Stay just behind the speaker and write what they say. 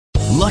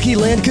Lucky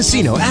Land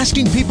Casino,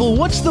 asking people,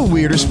 what's the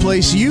weirdest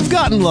place you've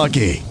gotten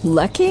lucky?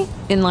 Lucky?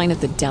 In line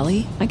at the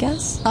deli, I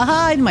guess?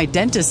 Aha, in my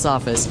dentist's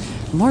office.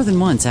 More than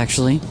once,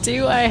 actually.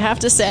 Do I have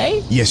to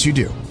say? Yes, you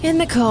do. In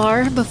the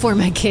car before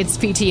my kids'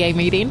 PTA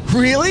meeting.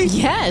 Really?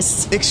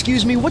 Yes.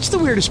 Excuse me, what's the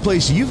weirdest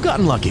place you've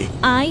gotten lucky?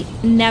 I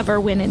never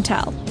win and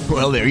tell.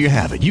 Well, there you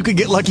have it. You can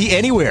get lucky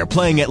anywhere,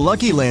 playing at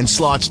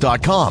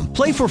LuckyLandSlots.com.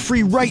 Play for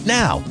free right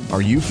now.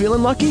 Are you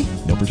feeling lucky?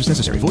 No purchase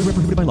necessary. Void where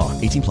prohibited by law.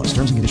 18 plus.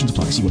 Terms and conditions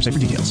apply. See website for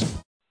details.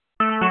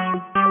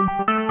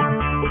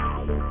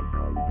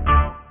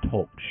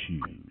 Talk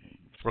shoes.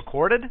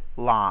 Recorded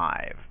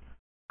live.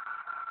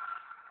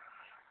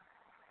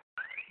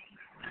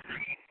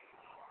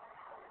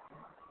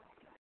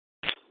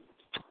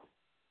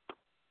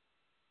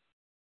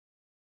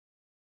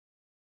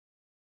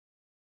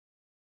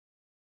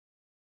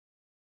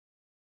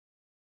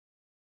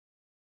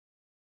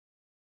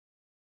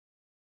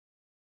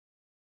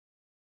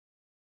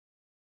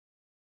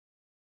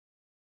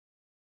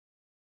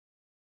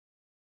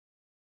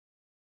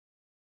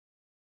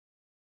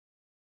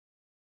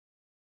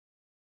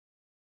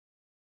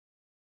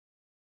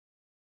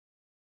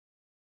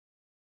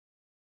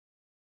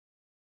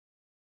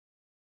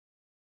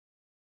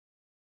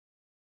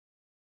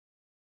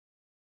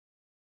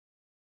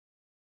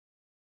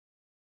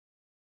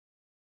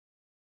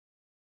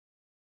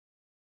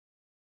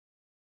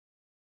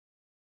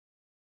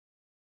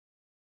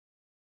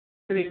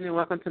 Good evening.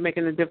 Welcome to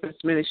Making a Difference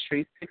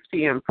Ministry, 6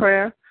 p.m.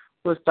 prayer.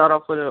 We'll start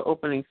off with an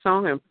opening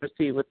song and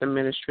proceed with the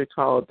ministry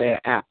call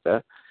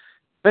thereafter.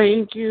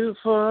 Thank you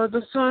for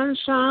the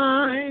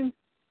sunshine.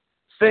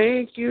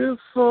 Thank you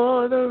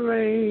for the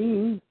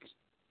rain.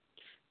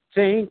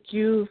 Thank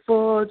you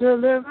for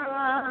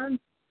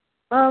deliverance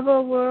of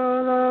a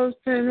world of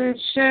sin and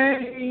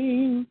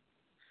shame.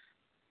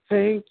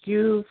 Thank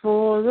you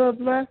for the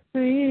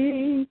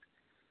blessings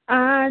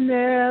I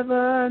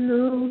never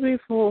knew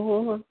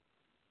before.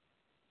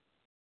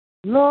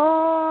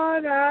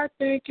 Lord, I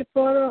thank you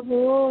for the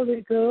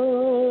Holy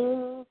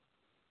Ghost.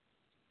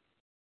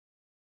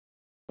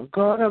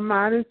 God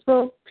Almighty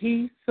spoke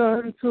peace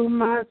unto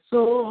my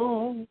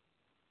soul.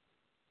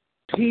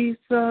 Peace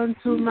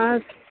unto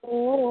my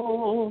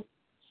soul.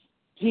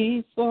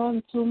 Peace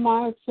unto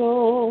my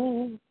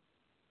soul.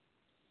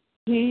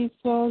 Peace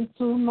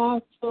unto my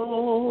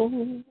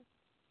soul.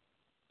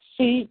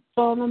 Feet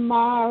on the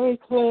miry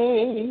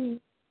clay.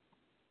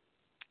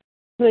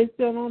 Place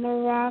it on a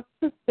rock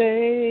to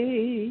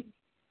stay.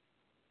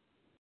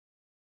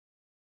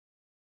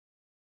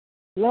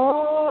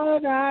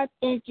 Lord, I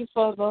thank you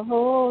for the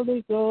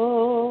Holy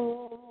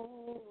Ghost.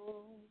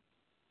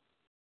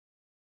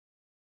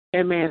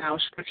 Amen. Our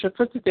scripture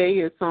for today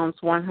is Psalms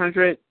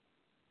 100,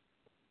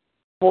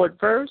 4th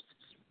verse.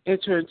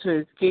 Enter into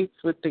his gates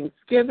with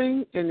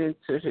thanksgiving and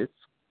into his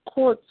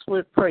courts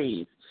with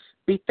praise.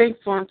 Be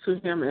thankful unto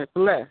him and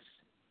bless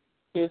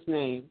his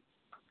name.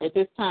 At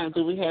this time,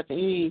 do we have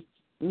any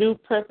new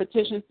prayer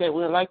petitions that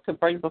we'd like to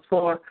bring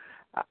before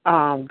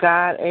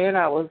God and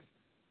our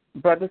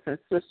brothers and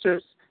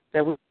sisters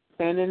that we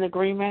stand in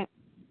agreement?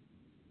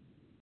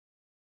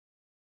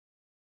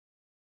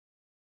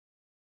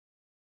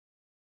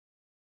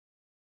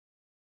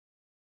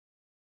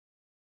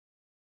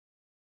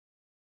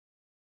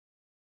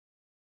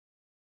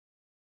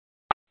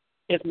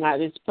 If not,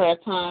 it's prayer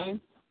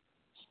time.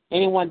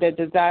 Anyone that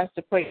desires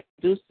to pray,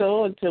 do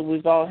so until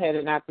we've all had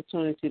an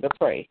opportunity to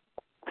pray.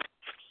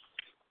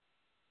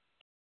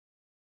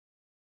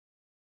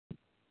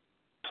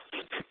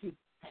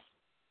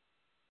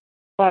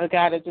 Father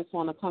God, I just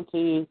want to come to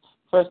you,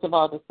 first of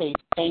all, to say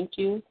thank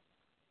you.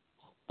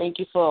 Thank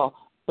you for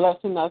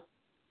blessing us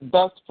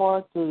thus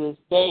far through this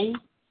day.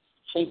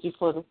 Thank you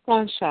for the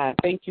sunshine.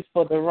 Thank you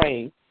for the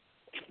rain.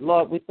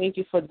 Lord, we thank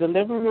you for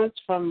delivering us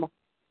from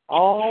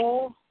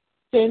all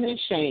sin and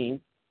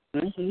shame.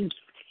 Mm-hmm.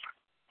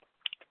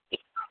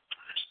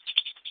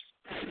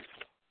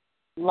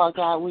 Lord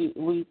God, we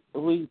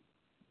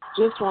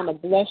just want to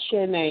bless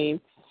your name.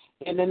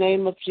 In the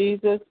name of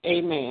Jesus,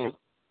 amen.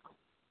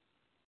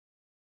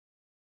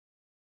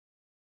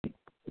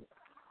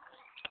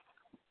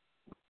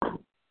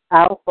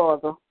 Our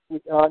Father,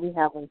 which art in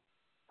heaven,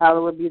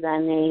 hallowed be thy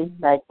name,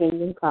 thy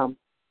kingdom come.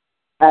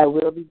 Thy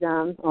will be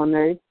done on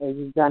earth as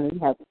is done in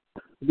heaven.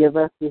 Give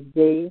us this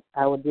day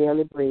our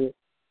daily bread.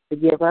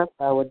 Forgive us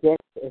our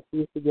debts as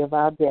we forgive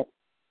our debtors.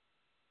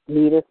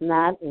 Lead us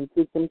not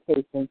into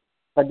temptation,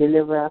 but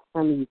deliver us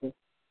from evil.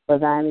 For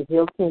thine is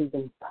your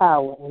kingdom,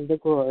 power, and the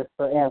glory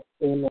forever.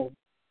 Amen.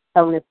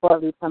 Heavenly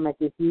Father, we come at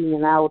this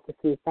evening hour to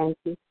say thank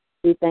you.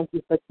 We thank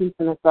you for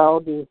keeping us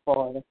all day,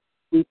 Father.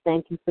 We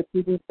thank you for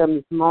keeping us from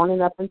this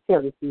morning up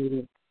until this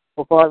evening.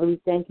 Well, Father,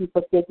 we thank you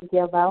for taking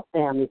care of our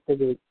families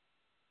today.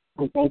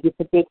 We thank you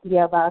for taking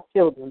care of our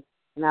children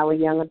and our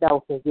young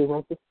adults as they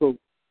went to school.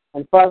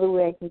 And Father,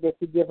 we ask you that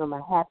you give them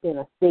a happy and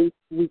a safe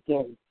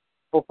weekend.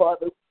 Well,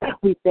 Father,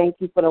 we thank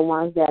you for the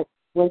ones that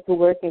went to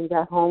work and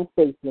got home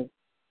safely.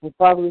 And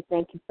Father, we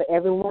thank you for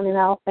everyone in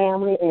our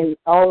family and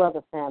all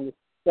other families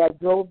that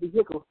drove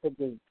vehicles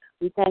today.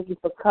 We thank you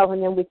for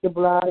covering them with your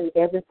blood and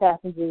every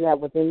passenger that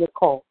was in the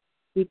car.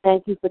 We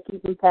thank you for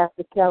keeping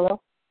Pastor Keller,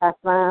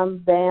 Hassan,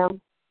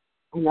 Bam,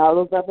 and all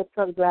those other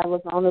truck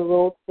drivers on the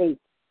road safe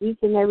each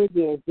and every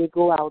day as they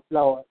go out,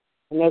 Lord.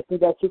 And asking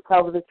that you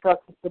cover the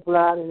truck with the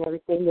blood and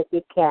everything that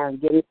they can,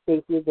 get it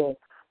safely there.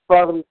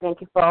 Father, we thank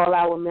you for all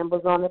our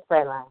members on the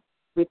prayer line.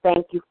 We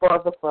thank you,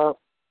 Father, for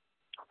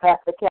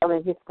Pastor Keller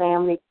and his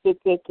family.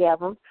 Take care of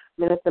them.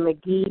 Minister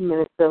McGee,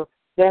 Minister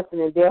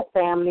Benson and their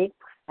family,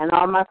 and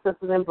all my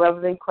sisters and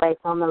brothers in Christ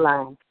on the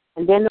line.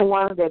 And then the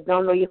ones that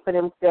don't know you for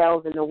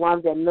themselves and the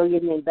ones that know you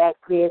and then back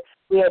clear,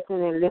 we are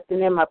and lifting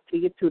them up to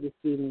you too this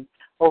evening.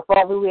 Oh,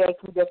 Father, we ask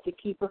you that you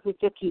keep us with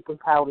your keeping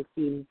power this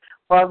evening.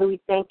 Father, we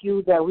thank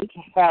you that we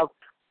can have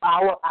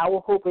our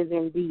hope is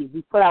in thee.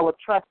 We put our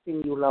trust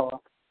in you, Lord,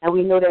 and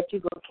we know that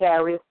you're going to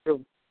carry us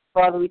through.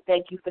 Father, we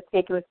thank you for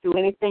taking us through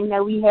anything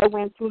that we have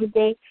went through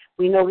today.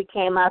 We know we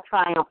came out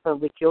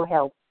triumphant with your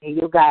help and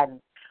your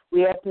guidance.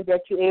 We ask you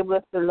that you able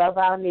us to love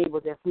our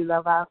neighbors as we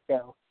love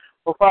ourselves.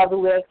 Well, Father,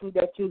 we ask you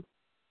that you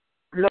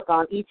look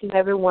on each and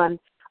every one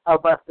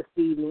of us this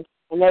evening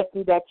and ask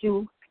you that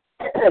you,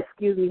 ask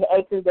you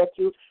that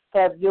you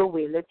have your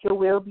way. Let your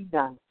will be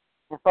done.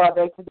 And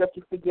Father, ask you that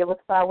you forgive us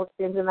for our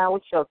sins and our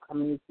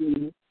shortcomings this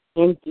evening.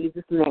 In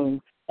Jesus'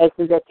 name. Ask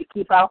you that you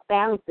keep our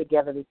families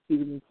together this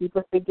evening. Keep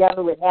us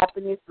together with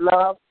happiness,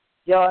 love,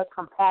 joy,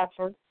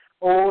 compassion.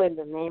 Oh, in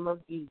the name of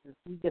Jesus.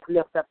 We just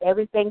lift up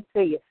everything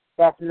to you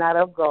that's not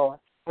of God.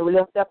 And we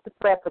lift up the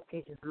prayer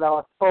petitions,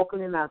 Lord,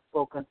 spoken and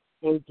unspoken.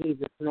 In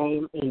Jesus'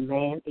 name,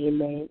 amen,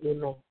 amen,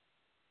 amen.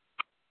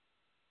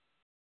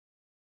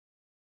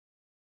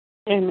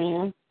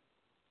 Amen.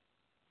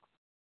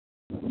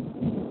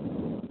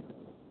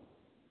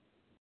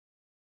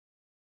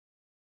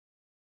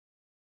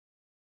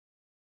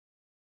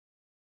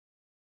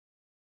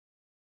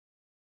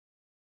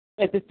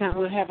 At this time,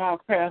 we'll have our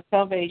prayer of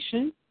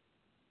salvation.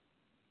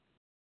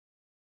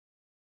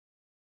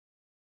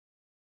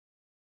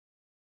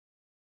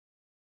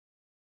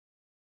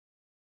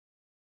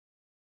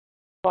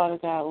 Father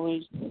God,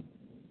 we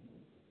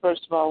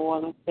first of all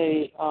want to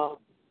say,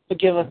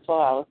 forgive us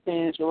for our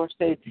sins. Your word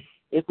says,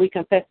 if we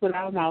confess with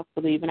our mouth,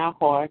 believe in our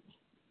heart,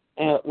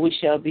 we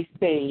shall be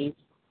saved.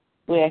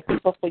 We ask you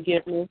for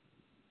forgiveness.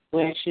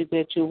 We ask you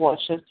that you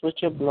wash us with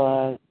your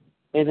blood.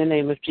 In the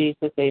name of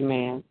Jesus,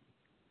 amen.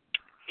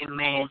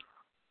 Amen.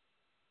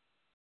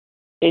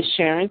 It's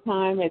sharing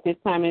time. At this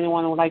time,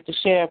 anyone would like to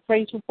share a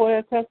praise report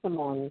or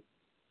testimony,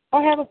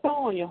 or have a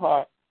song on your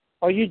heart,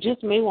 or you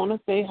just may want to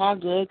say how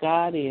good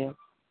God is.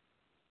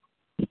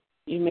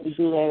 You may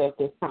do that at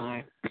this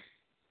time.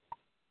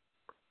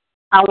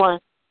 I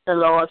want the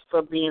Lord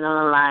for being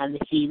on the line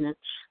this evening.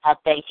 I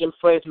thank him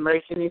for his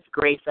mercy and his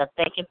grace. I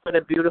thank him for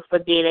the beautiful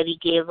day that he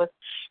gave us.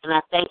 And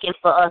I thank him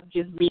for us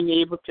just being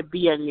able to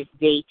be on this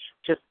day,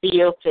 to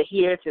feel, to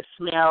hear, to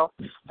smell,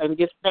 and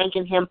just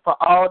thanking him for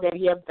all that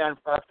he has done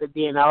for us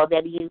today and all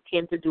that he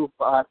intends to do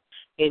for us.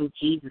 In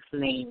Jesus'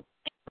 name.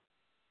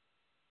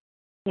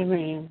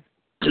 Amen.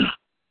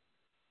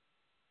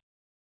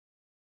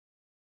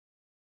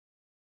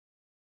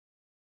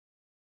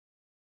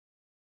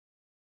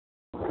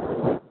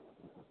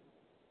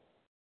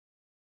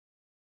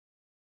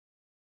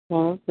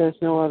 Well, if there's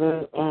no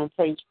other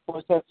praise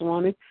for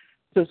testimony,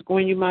 Sister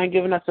Gwen, you mind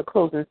giving us a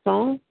closing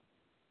song?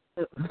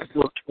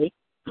 Okay.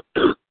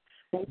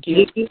 Thank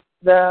you.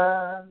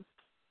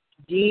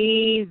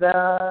 Jesus,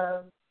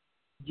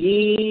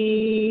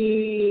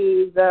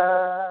 Jesus,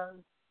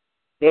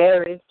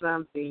 there is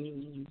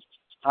something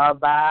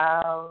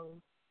about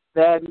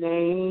that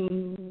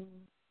name.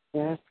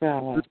 Yes,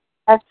 God.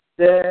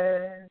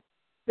 Master,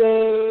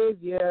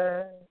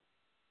 Savior,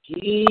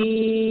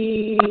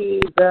 Jesus,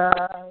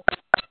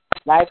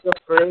 like a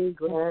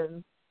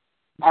fragrance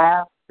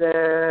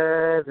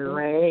after the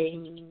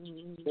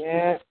rain.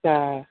 Yes,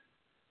 God.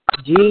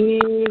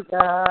 Jesus,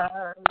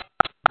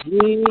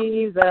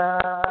 Jesus,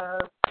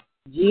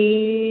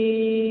 Jesus,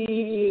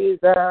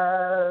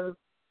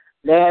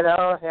 let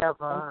all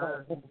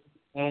heaven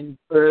and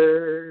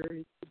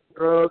earth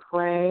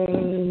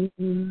proclaim.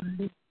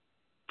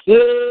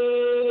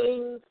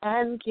 Kings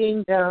and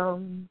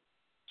kingdoms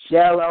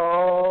shall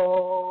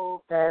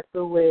all pass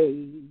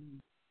away,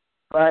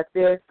 but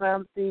there's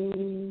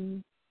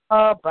something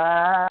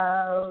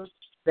about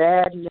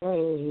that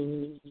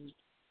name.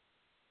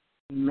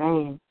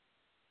 Amen.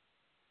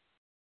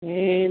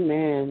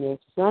 Amen. There's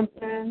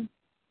something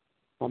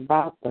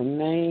about the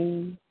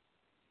name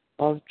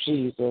of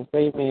Jesus.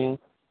 Amen.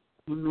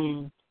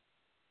 Amen.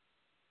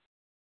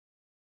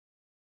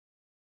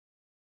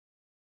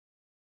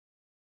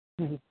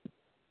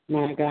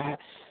 My God.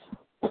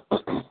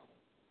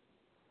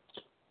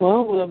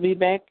 Well, we'll be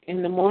back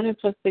in the morning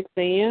for 6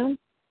 a.m.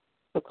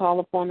 to call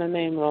upon the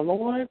name of the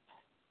Lord.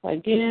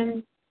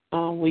 Again,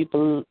 we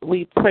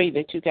pray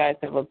that you guys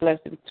have a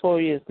blessed,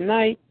 victorious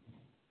night.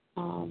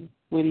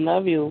 We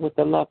love you with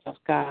the love of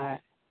God.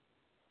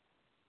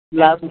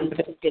 Love you.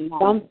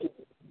 Something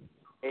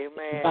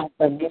Amen. about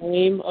the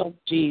name of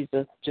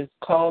Jesus. Just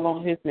call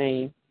on his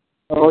name.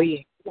 Oh, yeah.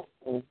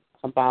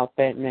 About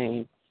that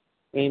name.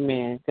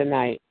 Amen. Good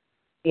night.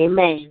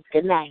 Amen.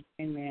 Good night.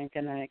 Amen.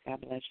 Good night.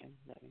 God bless you.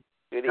 Love you.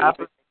 Good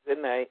evening.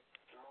 Good night.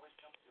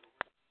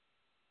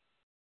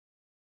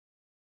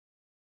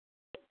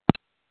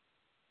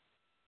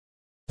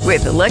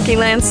 With the Lucky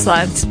Land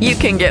Slots, you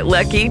can get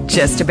lucky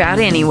just about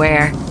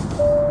anywhere.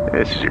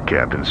 This is your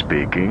captain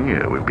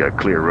speaking. We've got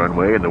clear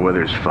runway and the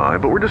weather's fine,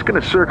 but we're just going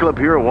to circle up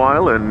here a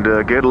while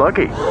and get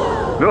lucky.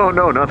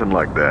 No, nothing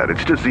like that.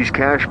 It's just these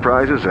cash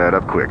prizes add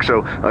up quick.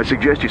 So I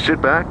suggest you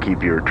sit back,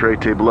 keep your tray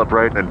table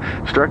upright, and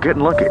start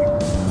getting lucky.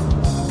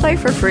 Play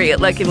for free at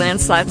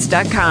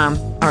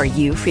LuckyLandSlots.com. Are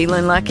you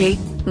feeling lucky?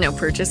 No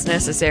purchase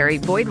necessary.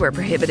 Void where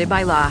prohibited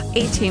by law.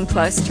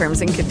 18+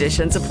 terms and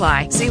conditions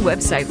apply. See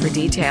website for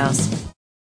details.